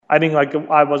I think like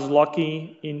I was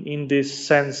lucky in this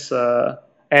sense,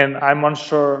 and I'm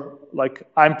unsure. Like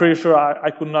I'm pretty sure I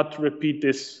could not repeat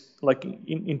this like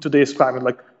in today's climate.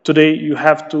 Like today, you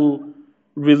have to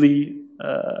really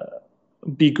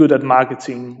be good at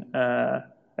marketing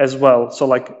as well. So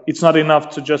like it's not enough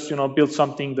to just build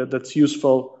something that's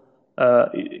useful.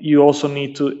 You also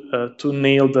need to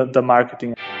nail the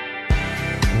marketing.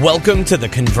 Welcome to the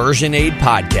Conversion Aid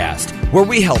Podcast, where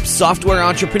we help software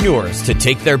entrepreneurs to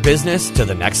take their business to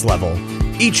the next level.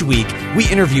 Each week, we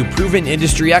interview proven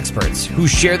industry experts who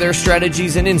share their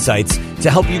strategies and insights to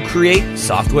help you create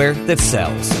software that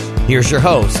sells. Here's your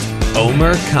host,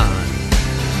 Amir Khan.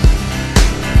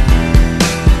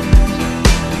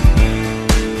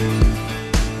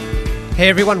 Hey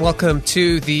everyone, welcome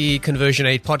to the Conversion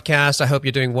Aid Podcast. I hope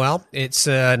you're doing well. It's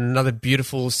another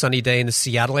beautiful sunny day in the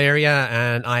Seattle area,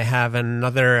 and I have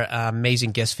another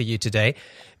amazing guest for you today.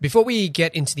 Before we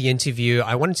get into the interview,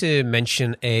 I wanted to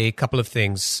mention a couple of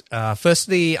things.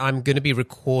 Firstly, I'm going to be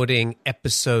recording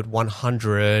episode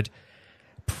 100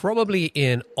 probably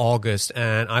in August,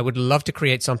 and I would love to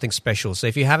create something special. So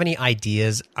if you have any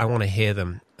ideas, I want to hear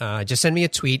them. Just send me a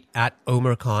tweet at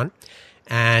Amir Khan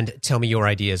and tell me your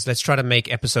ideas. Let's try to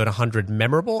make episode 100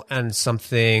 memorable and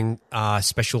something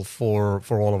special for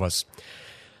all of us.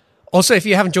 Also, if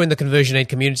you haven't joined the Conversion Aid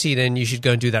community, then you should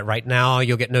go and do that right now.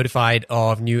 You'll get notified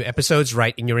of new episodes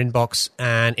right in your inbox,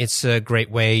 and it's a great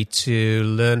way to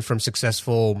learn from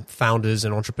successful founders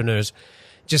and entrepreneurs.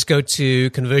 Just go to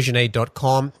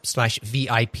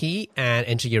conversionaid.com/VIP and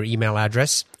enter your email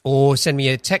address, or send me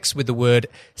a text with the word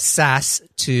SaaS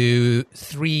to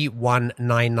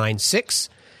 31996,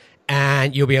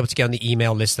 and you'll be able to get on the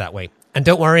email list that way. And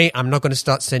don't worry, I'm not going to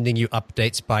start sending you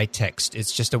updates by text.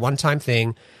 It's just a one-time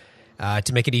thing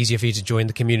to make it easier for you to join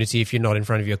the community if you're not in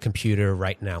front of your computer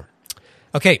right now.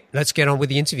 Okay, let's get on with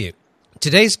the interview.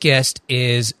 Today's guest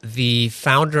is the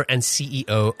founder and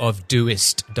CEO of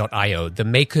Todoist.io, the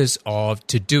makers of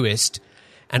Todoist,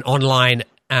 an online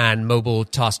and mobile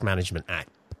task management app.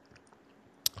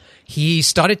 He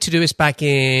started Todoist back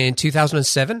in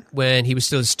 2007 when he was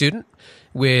still a student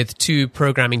with 2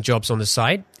 programming jobs on the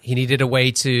side. He needed a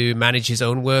way to manage his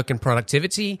own work and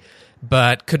productivity,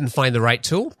 but couldn't find the right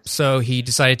tool, so he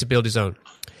decided to build his own.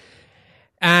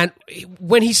 And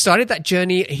when he started that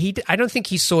journey, I don't think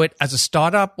he saw it as a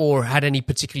startup or had any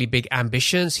particularly big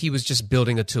ambitions. He was just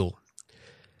building a tool.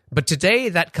 But today,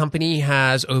 that company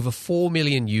has over 4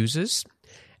 million users,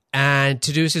 and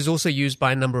Todoist is also used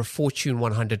by a number of Fortune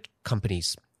 100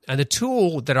 companies. And the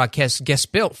tool that our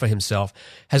guest built for himself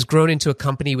has grown into a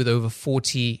company with over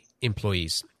 40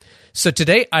 employees. So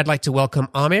today, I'd like to welcome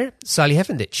Amir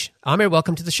Salihefendic. Amir,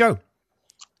 welcome to the show.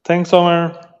 Thanks,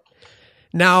 Amir.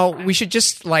 Now, we should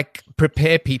just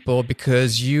prepare people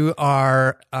because you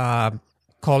are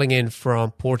calling in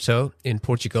from Porto in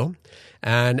Portugal.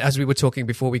 And as we were talking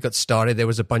before we got started, there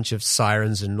was a bunch of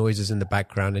sirens and noises in the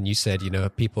background. And you said,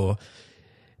 people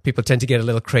tend to get a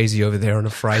little crazy over there on a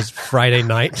Friday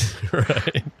night,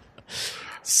 right?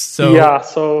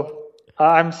 So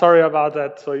I'm sorry about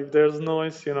that. So if there's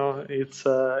noise,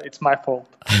 it's my fault.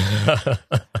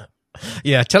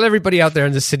 Yeah, tell everybody out there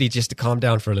in the city just to calm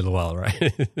down for a little while,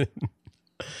 right?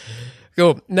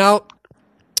 Cool. Now,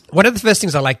 one of the first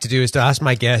things I like to do is to ask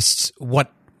my guests what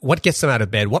gets them out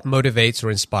of bed, what motivates or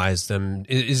inspires them.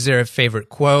 Is there a favorite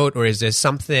quote, or is there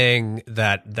something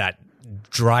that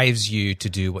drives you to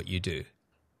do what you do?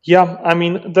 Yeah, I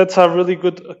mean, that's a really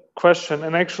good question.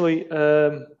 And actually,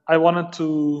 I wanted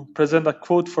to present a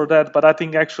quote for that, but I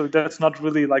think actually that's not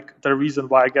really the reason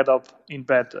why I get up in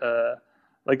bed.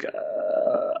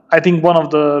 I think one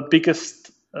of the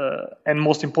biggest and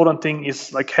most important thing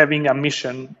is having a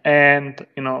mission, and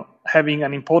having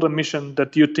an important mission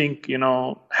that you think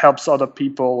helps other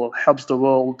people, helps the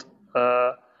world,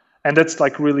 and that's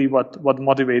really what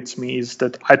motivates me, is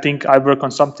that I think I work on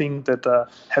something that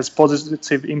has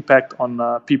positive impact on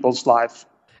people's life.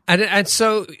 And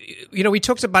so we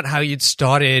talked about how you'd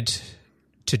started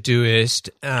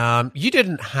Todoist. You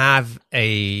didn't have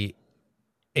a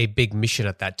big mission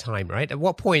at that time, right? At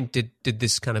what point did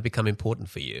this kind of become important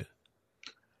for you?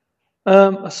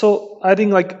 So I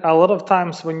think a lot of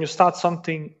times when you start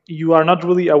something, you are not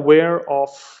really aware of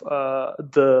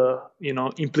the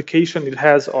implication it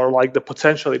has, or the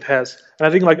potential it has. And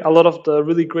I think a lot of the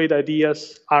really great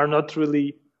ideas are not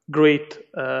really great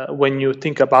when you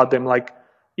think about them.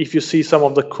 If you see some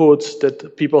of the quotes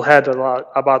that people had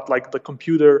about the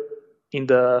computer in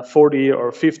the 40s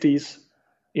or 50s,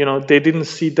 they didn't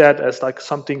see that as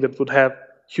something that would have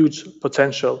huge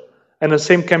potential. And the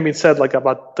same can be said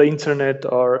about the internet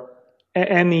or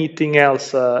anything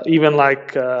else, even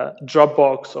like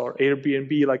Dropbox or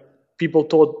Airbnb. Like people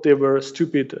thought they were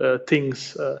stupid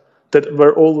things that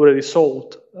were already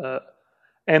sold.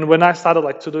 And when I started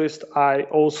like Todoist, I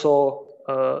also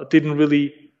didn't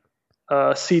really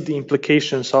see the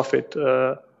implications of it.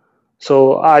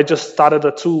 So I just started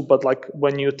a tool, but like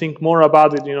when you think more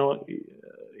about it,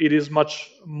 it is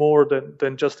much more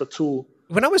than just a tool.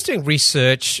 When I was doing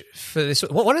research for this,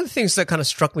 one of the things that kind of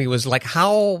struck me was like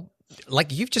how,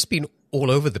 like you've just been all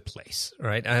over the place,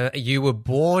 right? You were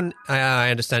born, I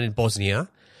understand, in Bosnia,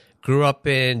 grew up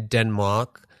in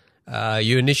Denmark.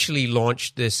 You initially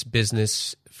launched this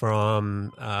business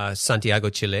from Santiago,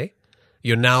 Chile.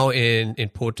 You're now in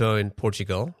Porto, in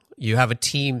Portugal. You have a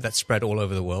team that's spread all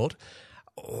over the world.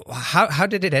 How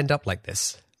did it end up like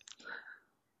this?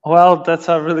 Well, that's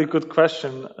a really good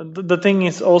question. The thing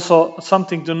is also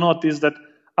something to note is that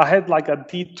I had like a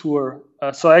detour.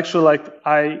 So actually, like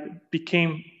I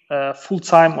became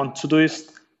full-time on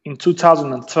Todoist in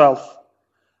 2012.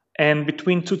 And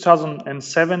between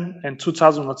 2007 and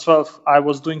 2012, I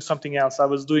was doing something else. I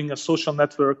was doing a social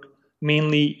network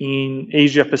mainly in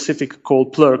Asia Pacific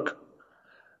called Plurk.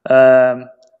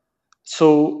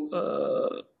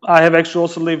 I have actually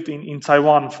also lived in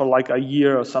Taiwan for like a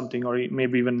year or something, or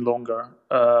maybe even longer.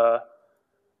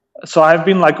 So I've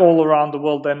been like all around the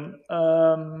world, and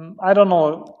I don't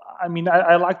know. I mean,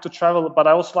 I like to travel, but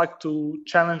I also like to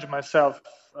challenge myself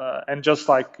and just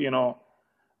like,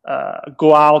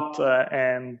 go out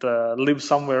and live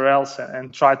somewhere else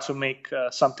and try to make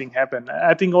something happen.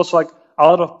 I think also like a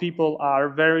lot of people are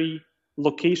very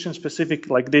location specific.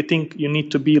 Like they think you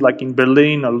need to be like in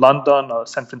Berlin or London or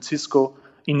San Francisco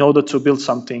in order to build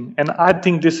something. And I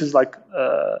think this is like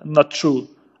not true.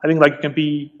 I think like you can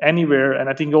be anywhere. And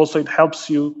I think also it helps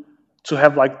you to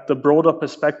have like the broader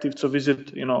perspective to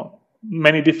visit,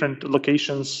 many different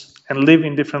locations and live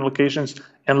in different locations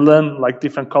and learn like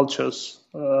different cultures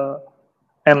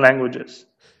and languages.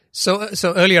 So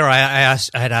earlier I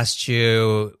had asked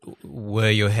you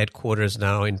where your headquarters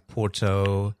now in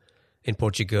Porto, in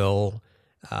Portugal,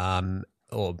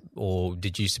 or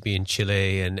did you used to be in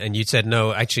Chile? And you said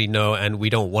no, actually no, and we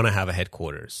don't want to have a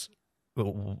headquarters.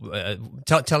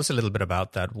 Tell us a little bit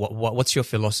about that. What's your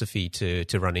philosophy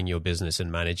to running your business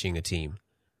and managing a team?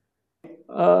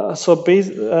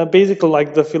 Basically,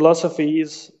 like the philosophy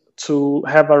is to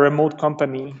have a remote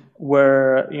company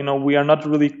where we are not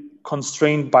really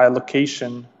constrained by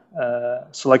location.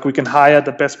 So like we can hire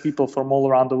the best people from all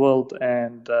around the world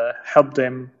and help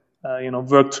them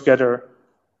work together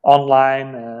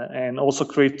online and also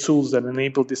create tools that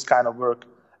enable this kind of work.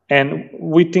 And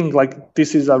we think like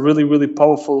this is a really, really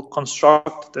powerful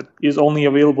construct that is only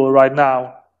available right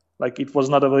now. Like it was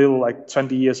not available like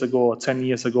 20 years ago or 10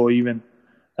 years ago even.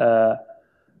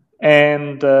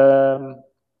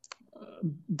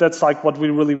 That's like what we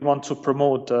really want to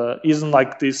promote. Isn't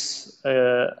like this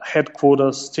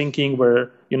headquarters thinking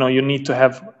where you need to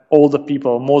have most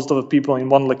of the people in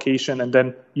one location and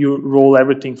then you roll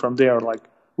everything from there. Like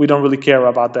we don't really care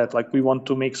about that. Like we want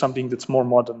to make something that's more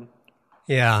modern.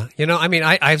 Yeah, I mean,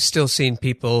 I've still seen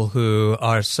people who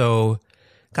are so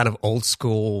kind of old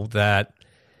school that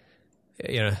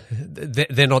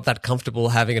they're not that comfortable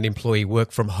having an employee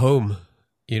work from home,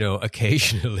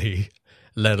 occasionally,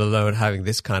 let alone having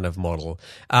this kind of model.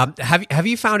 Have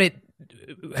you found it?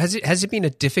 Has it been a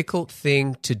difficult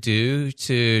thing to do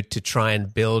to try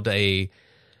and build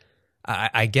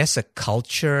I guess a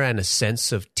culture and a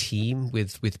sense of team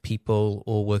with people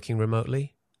all working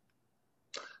remotely?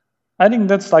 I think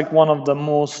that's like one of the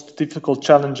most difficult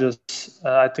challenges,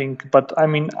 I think. But I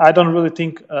mean, I don't really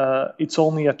think it's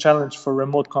only a challenge for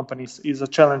remote companies. It's a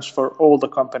challenge for all the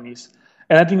companies.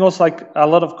 And I think also like a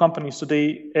lot of companies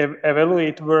today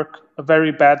evaluate work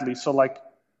very badly. So like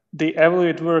they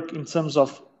evaluate work in terms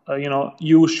of,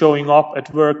 you showing up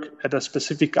at work at a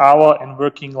specific hour and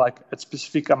working like at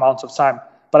specific amounts of time.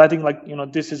 But I think like,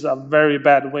 this is a very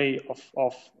bad way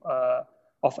of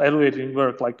evaluating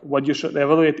work. Like what you should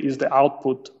evaluate is the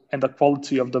output and the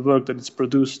quality of the work that is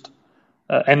produced,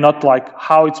 and not like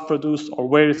how it's produced or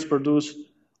where it's produced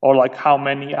or like how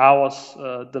many hours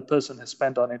the person has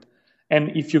spent on it.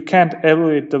 And if you can't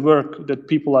evaluate the work that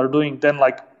people are doing, then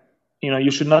like you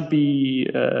should not be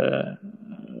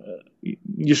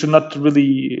you should not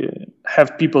really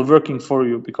have people working for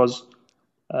you because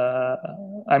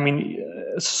I mean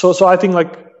so I think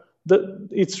like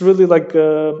it's really like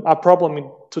a problem in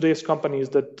today's companies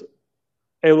that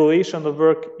evaluation of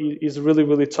work is really,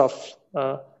 really tough.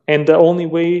 And the only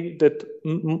way that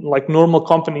like normal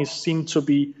companies seem to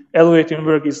be evaluating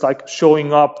work is like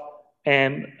showing up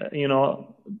and,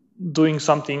 doing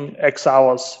something X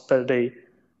hours per day.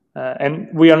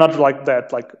 And we are not like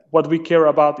that. Like what we care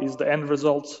about is the end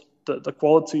results, the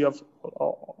quality of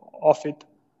it,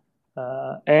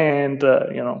 and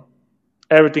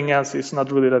everything else is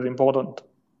not really that important.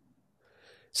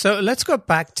 So let's go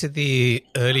back to the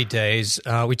early days.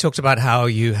 We talked about how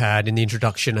you had, in the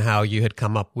introduction, how you had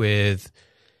come up with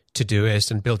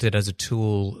Todoist and built it as a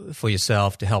tool for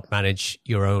yourself to help manage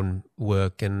your own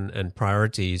work and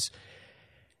priorities.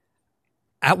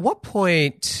 At what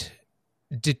point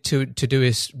did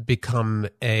Todoist become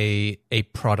a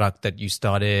product that you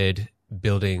started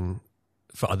building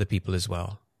for other people as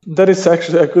well? That is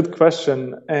actually a good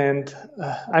question. And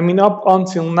up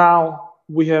until now,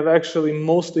 we have actually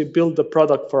mostly built the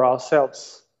product for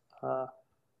ourselves.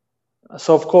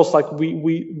 So of course, like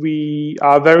we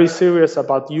are very serious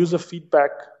about user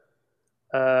feedback,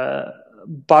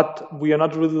 but we are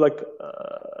not really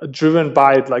driven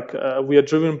by it. We are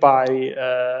driven by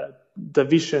the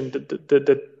vision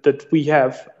that we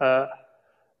have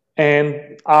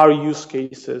and our use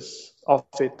cases of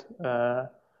it.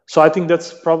 So I think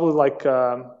that's probably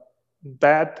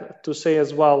bad to say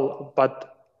as well, but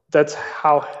that's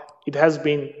how it has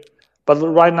been. But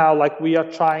right now, we are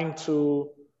trying to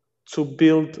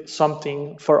build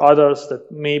something for others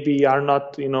that maybe are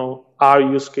not, our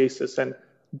use cases. And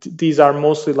these are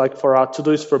mostly for our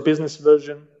Todoist for Business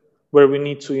version, where we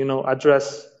need to,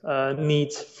 address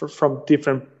needs from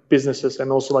different businesses, and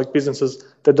also businesses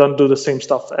that don't do the same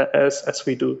stuff as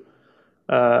we do.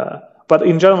 But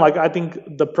in general, I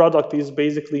think the product is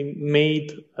basically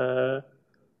made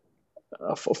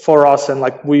for us, and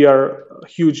we are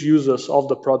huge users of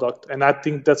the product. And I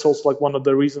think that's also one of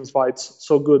the reasons why it's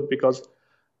so good, because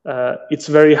it's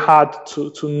very hard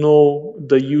to know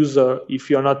the user if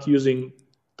you're not using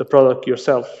the product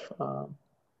yourself.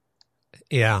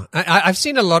 Yeah, I've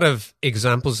seen a lot of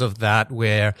examples of that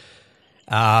where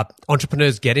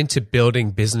entrepreneurs get into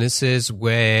building businesses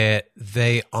where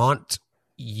they aren't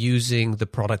using the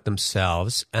product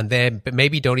themselves, and they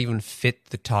maybe don't even fit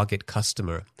the target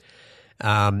customer.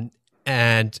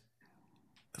 And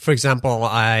for example,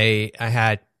 I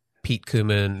had Pete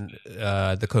Kuman,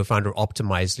 the co-founder of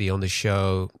Optimizely, on the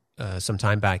show some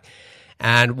time back.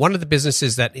 And one of the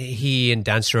businesses that he and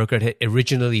Dan Soroka had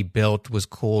originally built was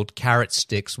called Carrot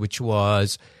Sticks, which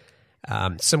was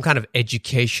some kind of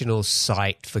educational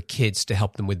site for kids to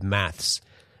help them with math.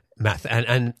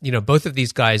 And both of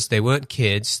these guys, they weren't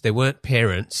kids, they weren't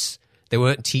parents, they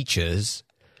weren't teachers.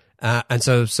 And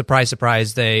so, surprise,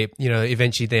 surprise, they,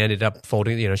 eventually they ended up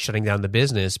shutting down the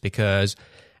business because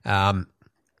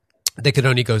they could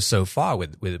only go so far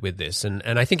with this. And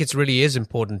I think it really is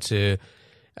important to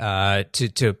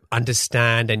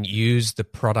understand and use the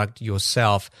product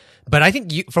yourself. But I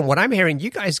think from what I'm hearing,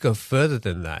 you guys go further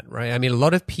than that, right? I mean, a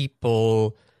lot of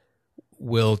people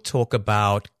will talk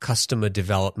about customer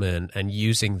development and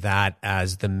using that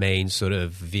as the main sort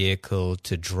of vehicle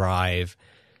to drive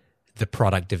the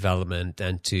product development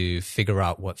and to figure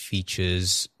out what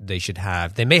features they should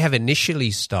have. They may have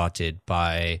initially started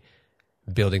by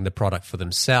building the product for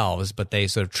themselves, but they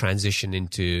sort of transition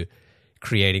into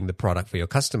creating the product for your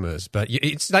customers. But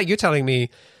it's like you're telling me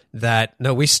that,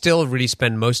 no, we still really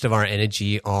spend most of our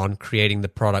energy on creating the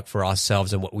product for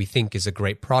ourselves and what we think is a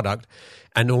great product.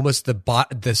 And almost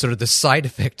the sort of the side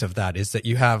effect of that is that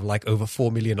you have over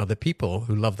 4 million other people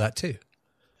who love that too.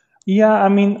 Yeah, I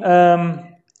mean,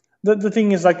 the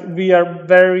thing is we are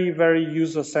very, very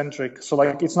user centric. So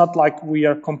it's not we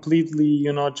are completely,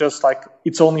 just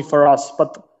it's only for us.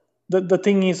 But the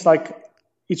thing is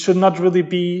it should not really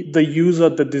be the user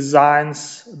that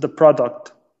designs the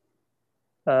product.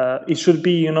 It should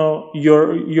be,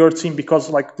 your team,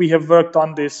 because we have worked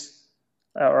on this,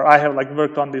 or I have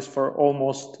worked on this for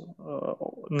almost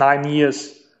 9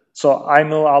 years. So I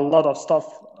know a lot of stuff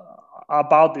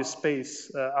about this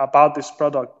space, about this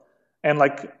product. And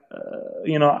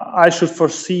I should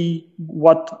foresee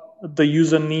what the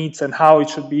user needs and how it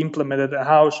should be implemented and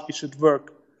how it should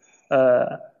work.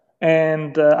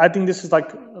 And I think this is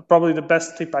probably the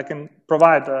best tip I can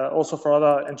provide also for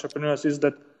other entrepreneurs, is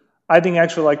that I think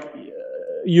actually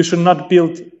you should not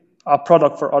build a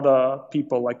product for other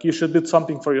people. You should build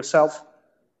something for yourself,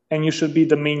 and you should be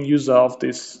the main user of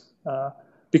this.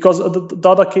 Because the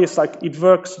other case, it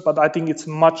works, but I think it's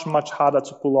much, much harder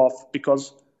to pull off,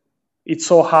 because it's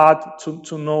so hard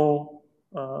to know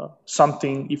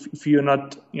something if you're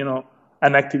not,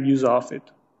 an active user of it.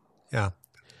 Yeah.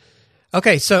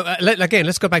 Okay, so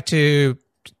let's go back to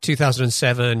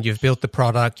 2007. You've built the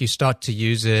product. You start to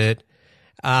use it.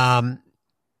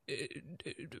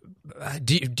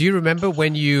 do you remember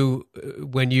when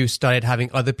you started having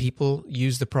other people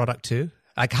use the product too?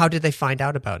 Like, how did they find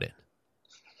out about it?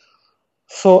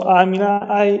 So, I mean,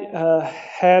 I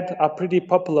had a pretty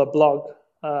popular blog,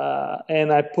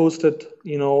 and I posted,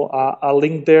 a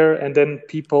link there, and then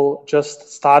people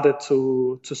just started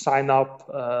to sign up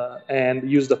and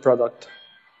use the product.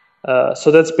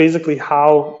 So that's basically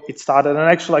how it started. And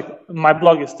actually, like, my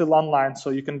blog is still online, so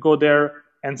you can go there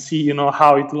and see,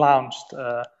 how it launched.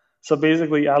 So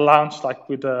basically, I launched like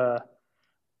with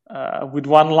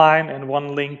one line and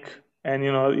one link, and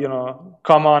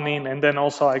come on in. And then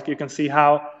also, like, you can see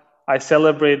how I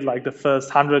celebrate like the first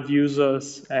 100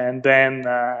 users, and then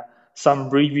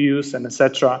some reviews and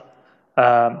etc.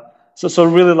 So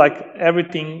really, like,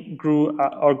 everything grew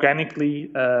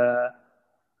organically.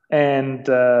 And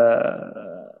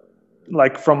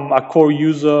like from a core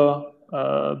user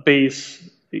base,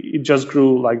 it just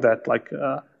grew like that. Like,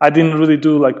 I didn't really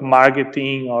do like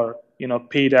marketing or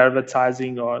paid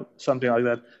advertising or something like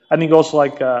that. I think also,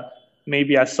 like,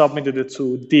 maybe I submitted it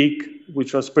to Dig,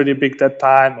 which was pretty big that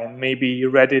time, and maybe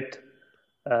Reddit.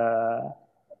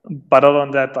 But other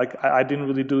than that, like, I didn't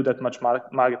really do that much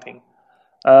marketing.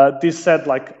 This said,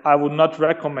 like, I would not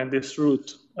recommend this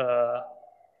route.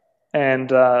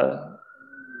 And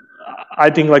I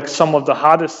think, like, some of the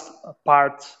hardest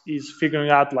parts is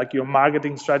figuring out like your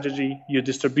marketing strategy, your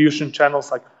distribution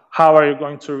channels, like how are you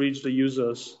going to reach the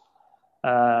users.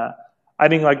 I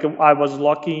think, like, I was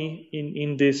lucky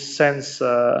in this sense,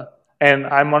 and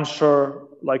I'm unsure.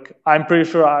 Like, I'm pretty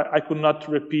sure I could not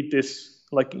repeat this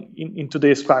like in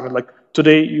today's climate. Like,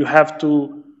 today you have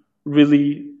to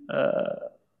really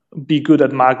be good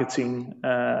at marketing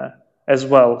as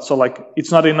well. So, like,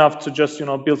 it's not enough to just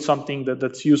build something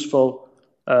that's useful.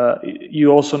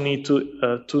 You also need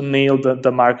to nail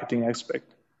the marketing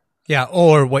aspect. Yeah,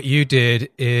 or what you did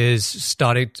is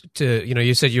starting to,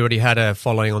 you said you already had a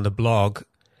following on the blog,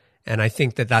 and I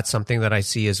think that that's something that I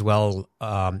see as well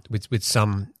with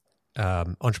some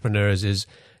entrepreneurs is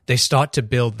they start to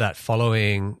build that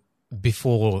following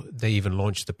before they even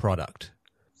launch the product.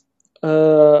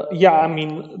 Yeah, I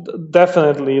mean,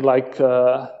 definitely, like,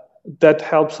 that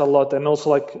helps a lot. And also,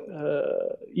 like,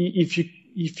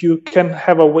 if you can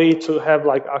have a way to have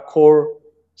like a core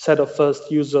set of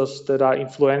first users that are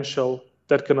influential,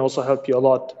 that can also help you a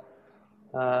lot.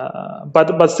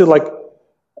 But still, like,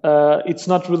 it's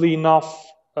not really enough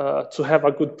to have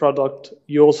a good product.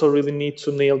 You also really need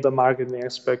to nail the marketing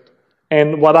aspect.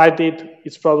 And what I did,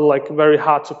 it's probably like very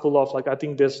hard to pull off. Like, I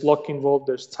think there's luck involved,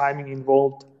 there's timing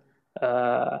involved.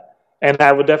 And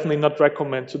I would definitely not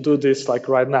recommend to do this like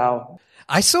right now.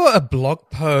 I saw a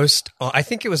blog post, I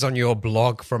think it was on your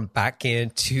blog from back in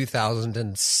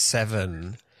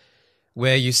 2007,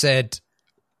 where you said,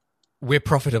 "We're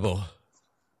profitable."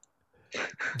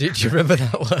 Did you remember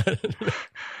that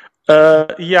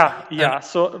one? Yeah.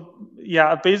 So,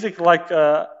 yeah, basically, like,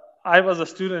 I was a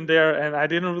student there, and I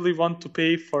didn't really want to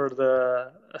pay for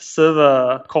the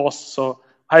server costs. So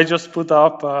I just put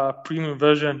up a premium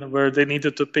version where they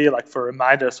needed to pay like for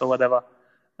reminders or whatever.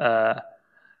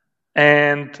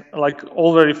 And like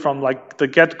already from like the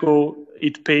get-go,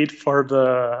 it paid for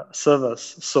the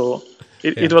servers. So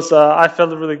it was, I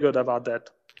felt really good about that.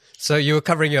 So you were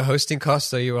covering your hosting costs.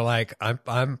 So you were like,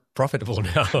 I'm profitable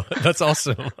now. That's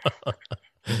awesome.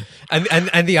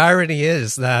 And the irony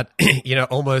is that,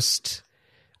 almost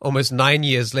 9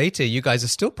 years later, you guys are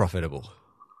still profitable.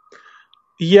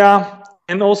 Yeah.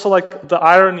 And also, like, the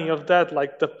irony of that,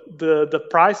 like the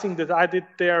pricing that I did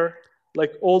there,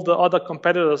 like all the other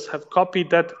competitors have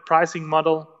copied that pricing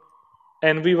model,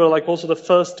 and we were like also the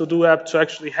first to do app to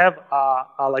actually have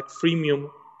a like freemium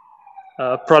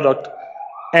product.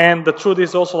 And the truth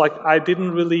is also, like, I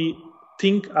didn't really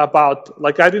think about,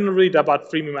 like, I didn't read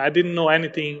about freemium. I didn't know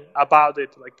anything about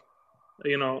it. Like,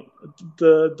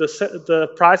 the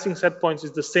pricing set points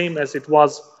is the same as it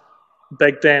was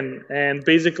back then, and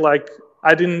basically, like,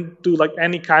 I didn't do like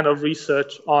any kind of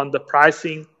research on the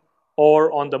pricing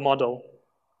or on the model.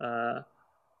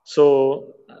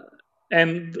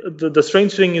 And the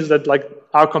strange thing is that, like,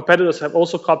 our competitors have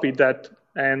also copied that,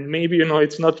 and maybe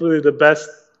it's not really the best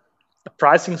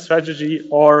pricing strategy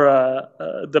or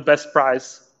the best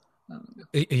price.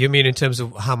 You mean in terms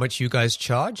of how much you guys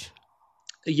charge?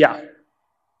 Yeah.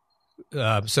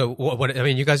 So what? I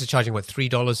mean, you guys are charging what,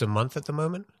 $3 a month at the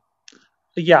moment?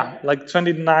 Yeah, like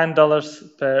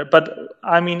 $29 per. But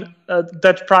I mean,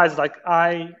 that price, like,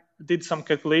 I did some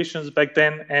calculations back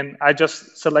then, and I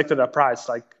just selected a price,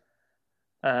 like,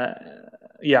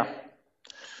 yeah.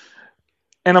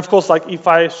 And of course, like, if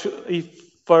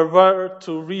for were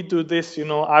to redo this,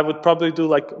 I would probably do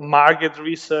like market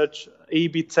research,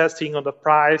 A/B testing on the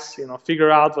price,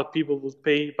 figure out what people would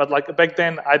pay. But like back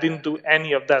then, I didn't do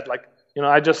any of that. Like,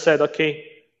 I just said, okay,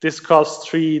 this costs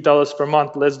 $3 per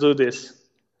month. Let's do this.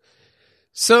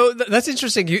 So that's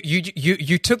interesting.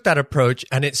 You took that approach,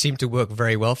 and it seemed to work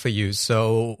very well for you.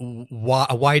 So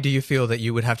why do you feel that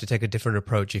you would have to take a different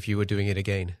approach if you were doing it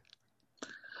again?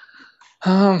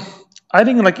 I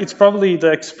think like it's probably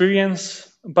the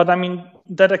experience, but I mean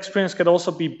that experience could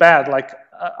also be bad. Like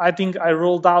I think I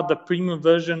rolled out the premium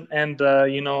version and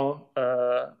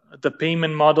the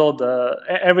payment model,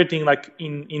 everything like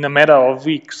in a matter of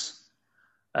weeks.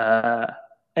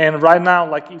 And right now,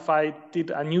 like if I did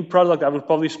a new product, I would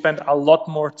probably spend a lot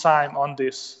more time on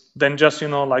this than just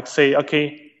like say,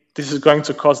 okay, this is going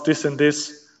to cost this and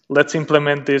this. Let's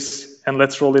implement this and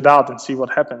let's roll it out and see what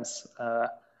happens.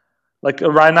 Like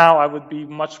right now, I would be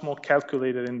much more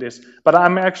calculated in this, but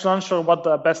I'm actually unsure what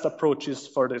the best approach is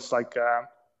for this. Like,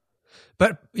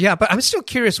 but I'm still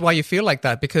curious why you feel like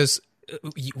that, because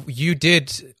you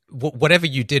did whatever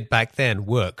you did back then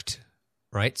worked,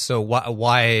 right? So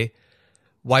why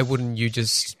wouldn't you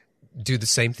just do the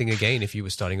same thing again if you were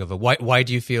starting over? Why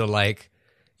do you feel like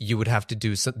you would have to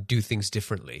do things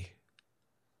differently?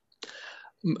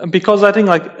 Because I think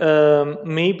like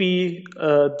maybe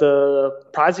the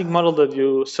pricing model that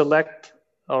you select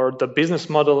or the business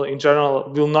model in general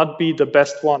will not be the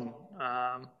best one.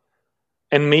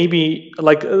 And maybe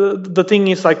like the thing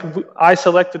is like I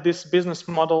selected this business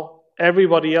model,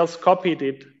 everybody else copied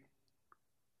it.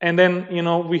 And then,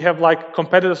 we have like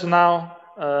competitors now,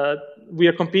 we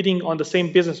are competing on the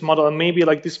same business model, and maybe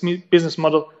like this business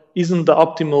model isn't the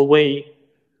optimal way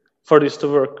for this to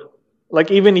work. Like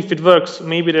even if it works,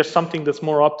 maybe there's something that's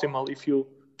more optimal if you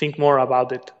think more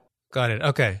about it. Got it.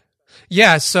 Okay.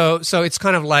 Yeah. So it's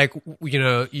kind of like,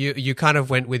 you kind of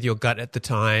went with your gut at the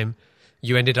time.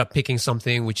 You ended up picking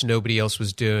something which nobody else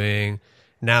was doing.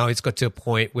 Now it's got to a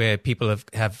point where people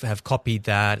have copied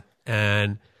that,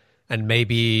 and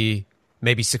maybe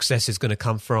success is going to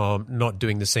come from not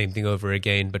doing the same thing over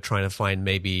again, but trying to find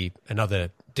maybe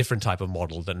another different type of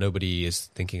model that nobody is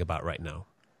thinking about right now.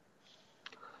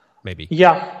 Maybe.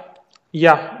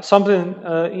 Yeah, something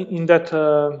in that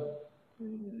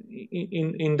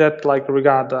in that like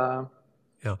regard.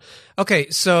 Yeah. Okay.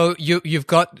 So you've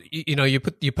got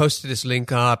you posted this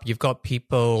link up. You've got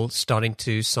people starting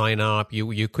to sign up.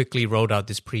 You quickly rolled out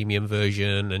this premium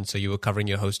version, and so you were covering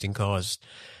your hosting costs.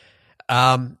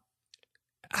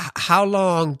 How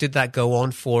long did that go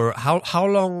on for? How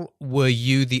long were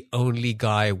you the only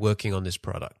guy working on this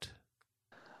product?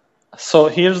 So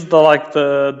here's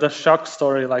the shock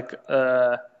story. Like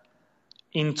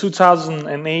in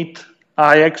 2008,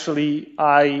 I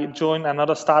joined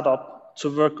another startup to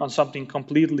work on something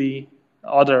completely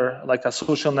other, like a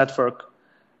social network.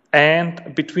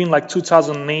 And between like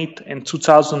 2008 and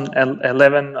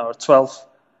 2011 or 12,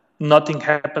 nothing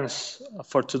happens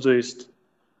for Todoist.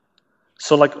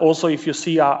 So like also if you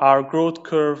see our growth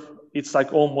curve, it's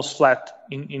like almost flat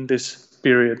in this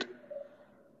period.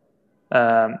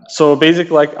 So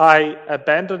basically, like I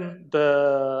abandoned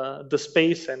the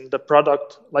space and the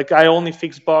product. Like I only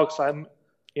fix bugs. I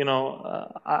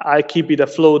keep it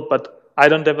afloat, but I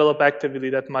don't develop actively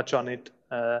that much on it.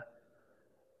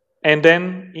 And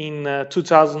then in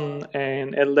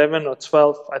 2011 or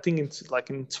 12, I think it's like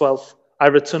in 12, I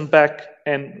returned back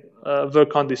and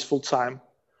work on this full time.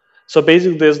 So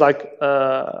basically, there's like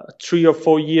 3 or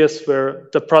 4 years where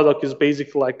the product is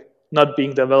basically like not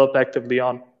being developed actively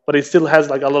on. But it still has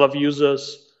like a lot of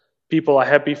users, people are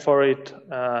happy for it,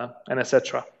 and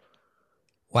etc.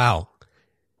 Wow.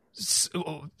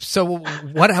 So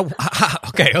what?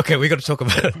 Okay, we got to talk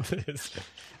about this.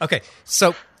 Okay,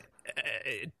 so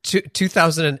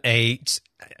 2008.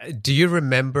 Do you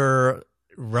remember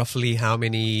roughly how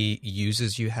many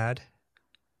users you had?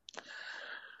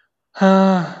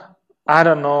 I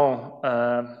don't know.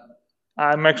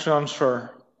 I'm actually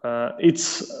unsure.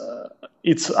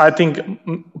 It's I think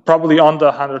probably under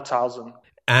 100,000.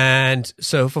 And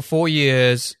so for 4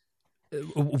 years,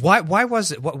 why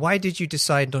was it? Why did you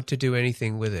decide not to do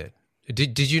anything with it?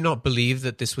 Did you not believe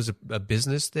that this was a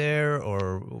business there,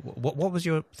 or what was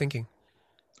your thinking?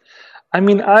 I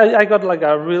mean, I got like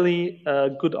a really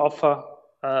good offer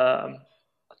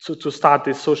to start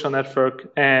this social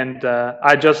network, and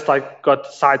I just like got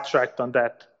sidetracked on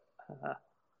that.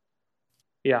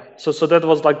 Yeah, so that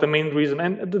was like the main reason.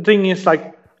 And the thing is,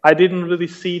 like, I didn't really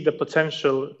see the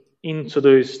potential in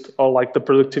Todoist or like the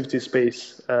productivity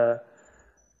space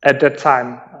at that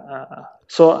time.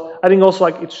 So I think also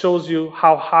like it shows you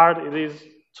how hard it is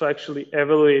to actually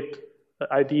evaluate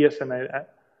ideas, and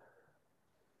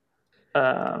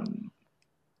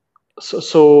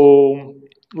so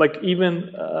like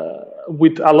even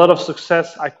with a lot of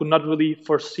success, I could not really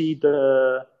foresee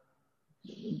the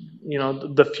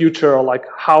future, or like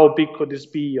how big could this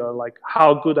be, or like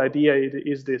how good idea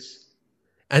is this.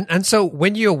 And so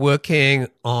when you're working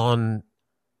on,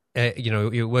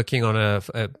 you're working on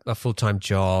a full-time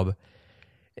job,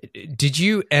 did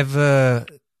you ever,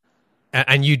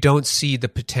 and you don't see the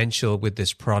potential with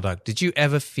this product, did you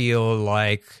ever feel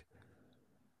like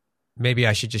maybe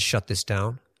I should just shut this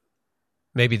down?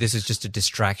 Maybe this is just a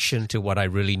distraction to what I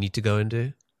really need to go and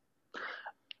do?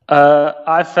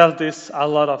 I felt this a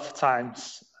lot of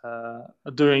times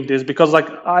during this, because like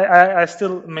I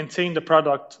still maintained the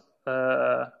product,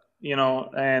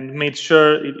 and made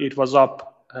sure it was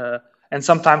up. And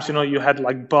sometimes, you had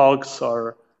like bugs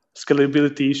or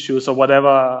scalability issues or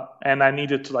whatever, and I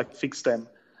needed to like fix them.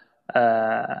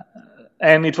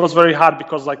 And it was very hard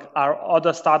because like our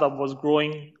other startup was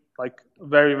growing like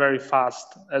very, very fast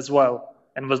as well,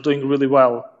 and was doing really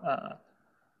well.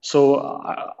 So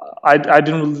I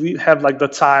didn't really have like the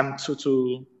time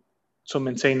to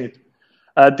maintain it.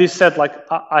 This said, like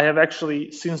I have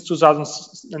actually since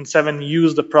 2007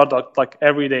 used the product like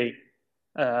every day.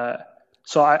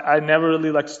 So I never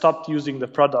really like stopped using the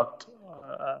product,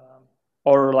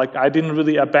 or like I didn't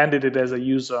really abandon it as a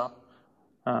user.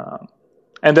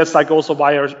 And that's like also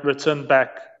why I returned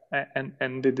back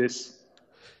and did this.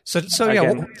 So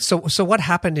what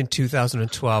happened in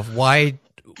 2012? Why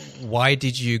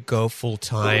did you go full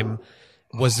time?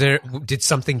 Did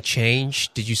something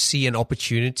change? Did you see an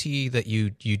opportunity that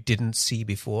you didn't see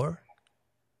before?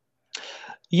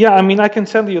 Yeah, I mean, I can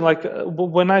tell you, like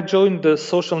when I joined the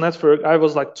social network, I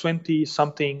was like 20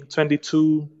 something,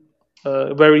 22,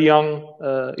 very young.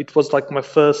 It was like my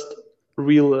first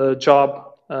real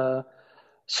job.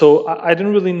 So I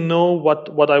didn't really know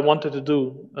what I wanted to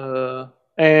do.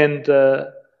 And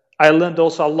I learned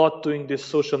also a lot doing this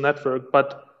social network.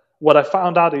 But what I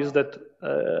found out is that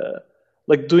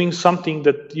like doing something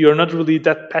that you're not really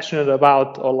that passionate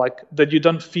about, or like that you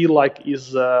don't feel like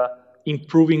is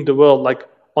improving the world. Like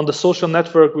on the social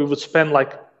network, we would spend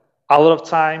like a lot of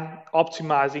time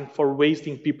optimizing for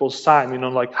wasting people's time.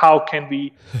 Like how can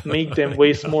we make them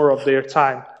waste more of their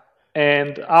time?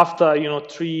 And after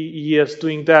 3 years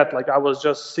doing that, like I was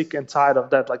just sick and tired of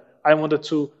that. Like I wanted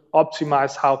to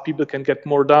optimize how people can get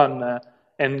more done,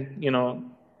 and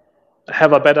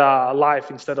have a better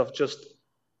life instead of just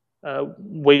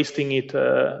wasting it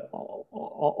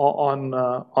on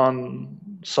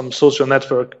some social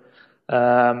network.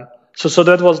 So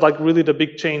that was like really the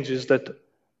big change, is that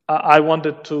I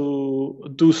wanted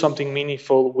to do something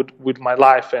meaningful with my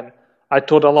life, and I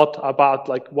thought a lot about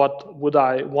like what would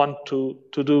I want to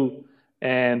do,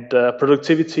 and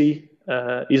productivity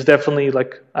is definitely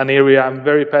like an area I'm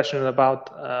very passionate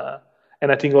about,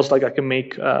 and I think also like I can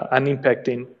make an impact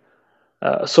in.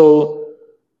 So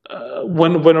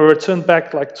when I returned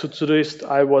back like to Todoist,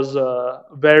 I was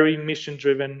very mission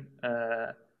driven,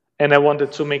 and I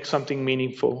wanted to make something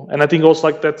meaningful. And I think also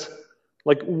like that,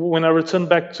 like when I returned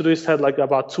back to Todoist, had like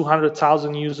about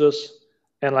 200,000 users,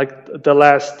 and like the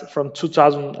last from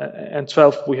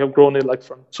 2012 we have grown it like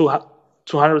from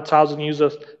 200,000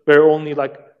 users, where only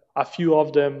like a few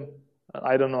of them,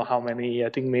 I don't know how many, I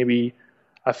think maybe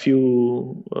a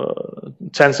few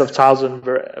tens of thousands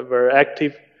were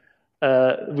active.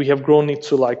 We have grown it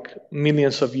to like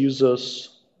millions of users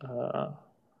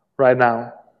right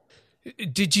now.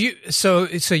 Did you? So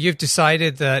you've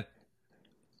decided that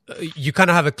you kind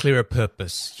of have a clearer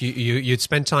purpose. You'd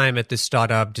spent time at this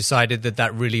startup, decided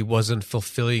that really wasn't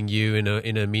fulfilling you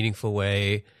in a meaningful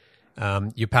way.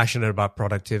 You're passionate about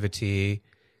productivity,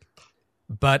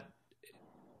 but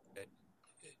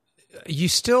you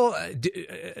still,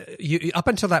 up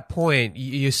until that point,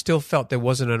 you still felt there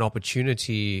wasn't an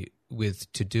opportunity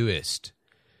with Todoist.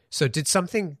 So did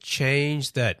something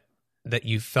change that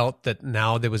you felt that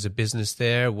now there was a business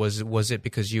there? Was it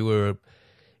because you were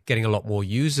getting a lot more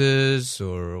users,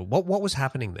 or what was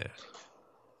happening there?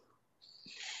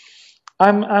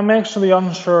 I'm actually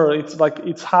unsure.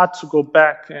 It's hard to go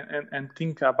back and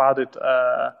think about it.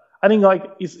 I think like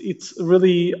it's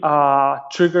really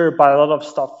triggered by a lot of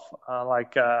stuff.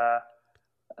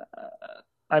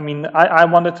 I mean, I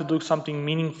wanted to do something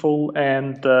meaningful,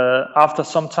 and after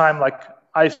some time, like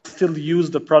I still use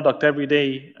the product every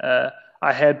day.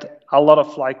 I had a lot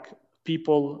of like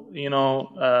people,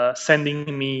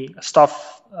 sending me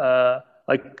stuff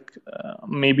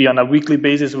maybe on a weekly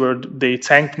basis, where they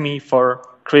thanked me for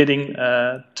creating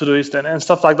Todoist and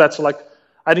stuff like that. So like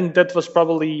I think that was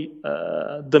probably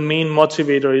the main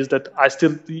motivator, is that I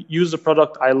still use the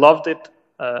product. I loved it,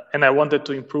 and I wanted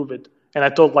to improve it. And I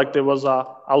thought like there was a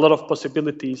lot of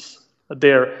possibilities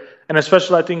there. And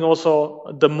especially I think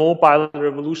also the mobile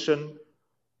revolution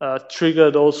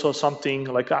triggered also something,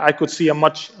 like I could see a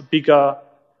much bigger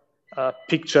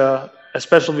picture,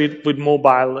 especially with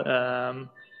mobile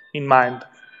in mind.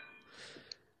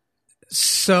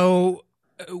 So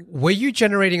were you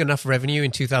generating enough revenue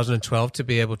in 2012 to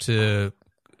be able to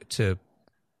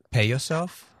pay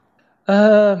yourself?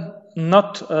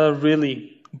 Not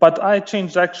really, but I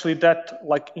changed actually that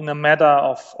like in a matter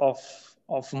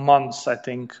of months, I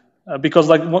think, because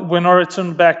like when I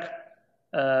returned back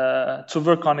to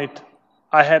work on it,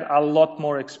 I had a lot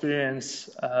more experience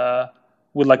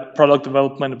with like product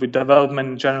development, with development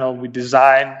in general, with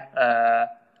design.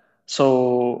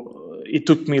 So it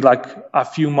took me like a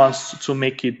few months to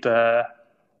make it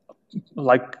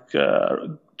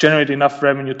generate enough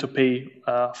revenue to pay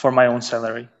for my own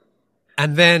salary.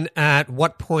 And then at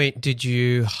what point did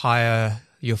you hire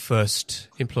your first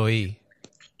employee?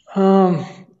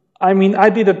 I mean, I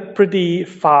did it pretty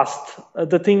fast.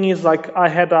 The thing is, like, I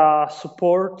had a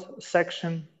support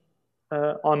section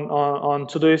on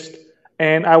Todoist,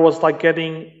 and I was like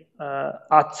getting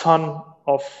a ton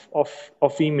of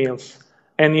emails.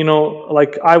 And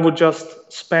like I would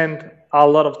just spend a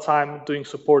lot of time doing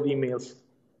support emails.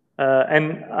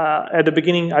 And at the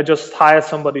beginning, I just hired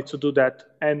somebody to do that,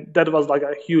 and that was like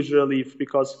a huge relief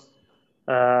because,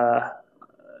 like,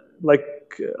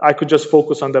 I could just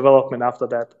focus on development after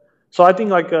that. So I think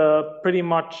like pretty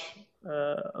much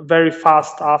very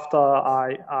fast after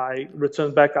I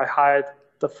returned back, I hired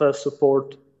the first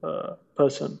support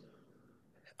person.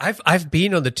 I've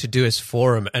been on the Todoist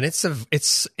forum, and it's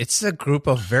a group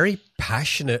of very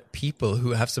passionate people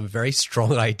who have some very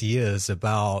strong ideas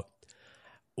about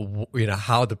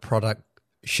how the product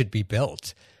should be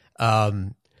built.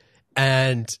 And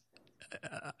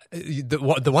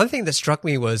the one thing that struck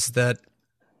me was that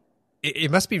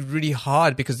it must be really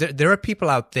hard because there are people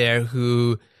out there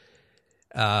who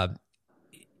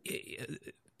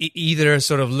either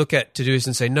sort of look at Todoist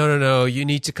and say, no, you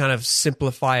need to kind of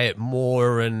simplify it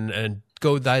more and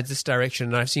go this direction.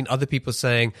 And I've seen other people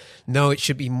saying, no, it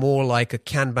should be more like a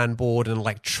Kanban board and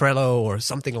like Trello or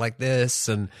something like this.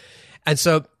 And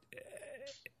so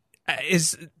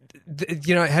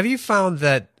have you found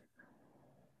that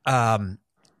has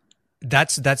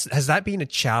that been a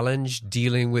challenge,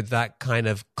 dealing with that kind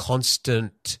of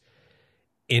constant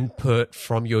input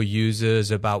from your users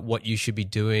about what you should be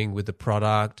doing with the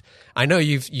product? I know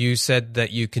you said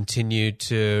that you continue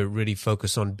to really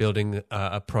focus on building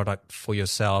a product for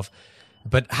yourself,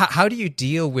 but how do you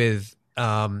deal with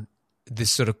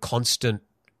this sort of constant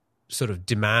sort of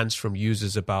demands from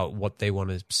users about what they want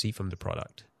to see from the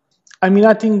product? I mean,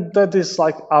 I think that is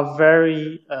like a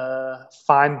very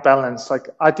fine balance. Like,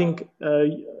 I think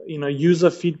user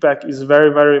feedback is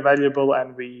very, very valuable,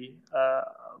 and we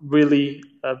really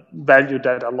value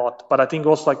that a lot. But I think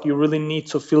also like you really need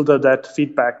to filter that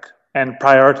feedback and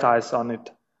prioritize on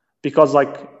it, because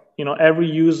like every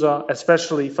user,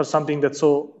 especially for something that's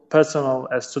so personal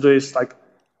as Todoist, like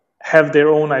have their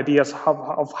own ideas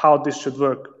of how this should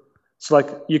work. So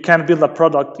like you can build a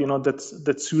product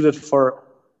that's suited for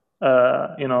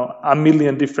a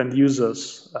million different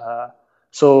users.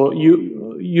 So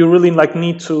you really like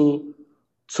need to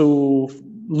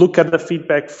look at the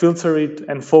feedback, filter it,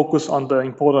 and focus on the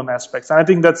important aspects. And I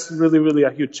think that's really, really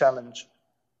a huge challenge.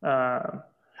 And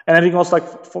I think also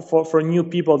like for new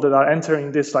people that are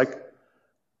entering this, like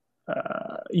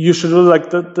you should really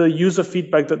like the user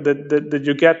feedback that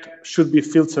you get should be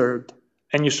filtered,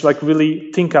 and you should like really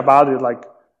think about it. Like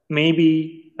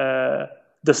maybe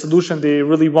the solution they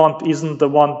really want isn't the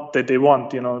one that they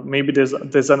want. Maybe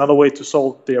there's another way to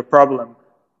solve their problem.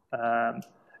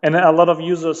 And a lot of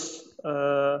users,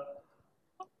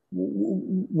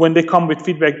 when they come with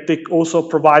feedback, they also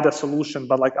provide a solution.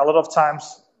 But like a lot of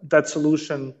times, that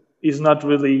solution is not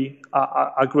really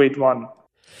a great one.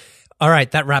 All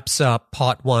right, that wraps up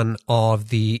part one of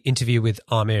the interview with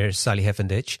Amir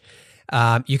Salihefendic.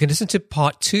 You can listen to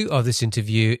part two of this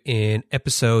interview in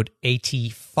episode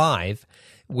 85,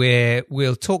 where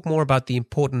we'll talk more about the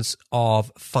importance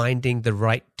of finding the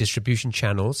right distribution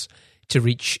channels to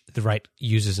reach the right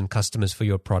users and customers for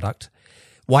your product,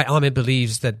 why Amir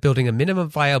believes that building a minimum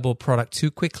viable product too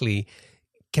quickly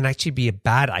can actually be a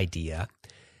bad idea,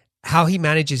 how he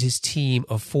manages his team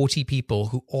of 40 people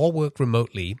who all work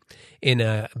remotely in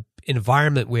an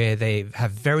environment where they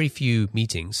have very few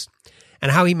meetings,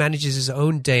 and how he manages his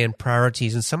own day and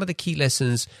priorities, and some of the key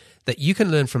lessons that you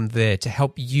can learn from there to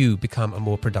help you become a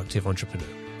more productive entrepreneur.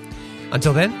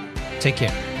 Until then, take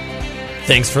care.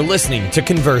 Thanks for listening to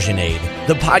Conversion Aid,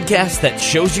 the podcast that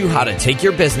shows you how to take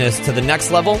your business to the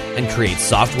next level and create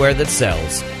software that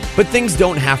sells. But things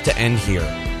don't have to end here.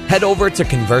 Head over to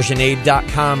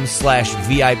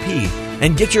conversionaid.com/VIP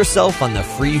and get yourself on the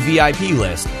free VIP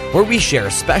list where we share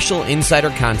special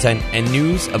insider content and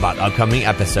news about upcoming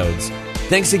episodes.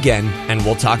 Thanks again, and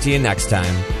we'll talk to you next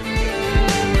time.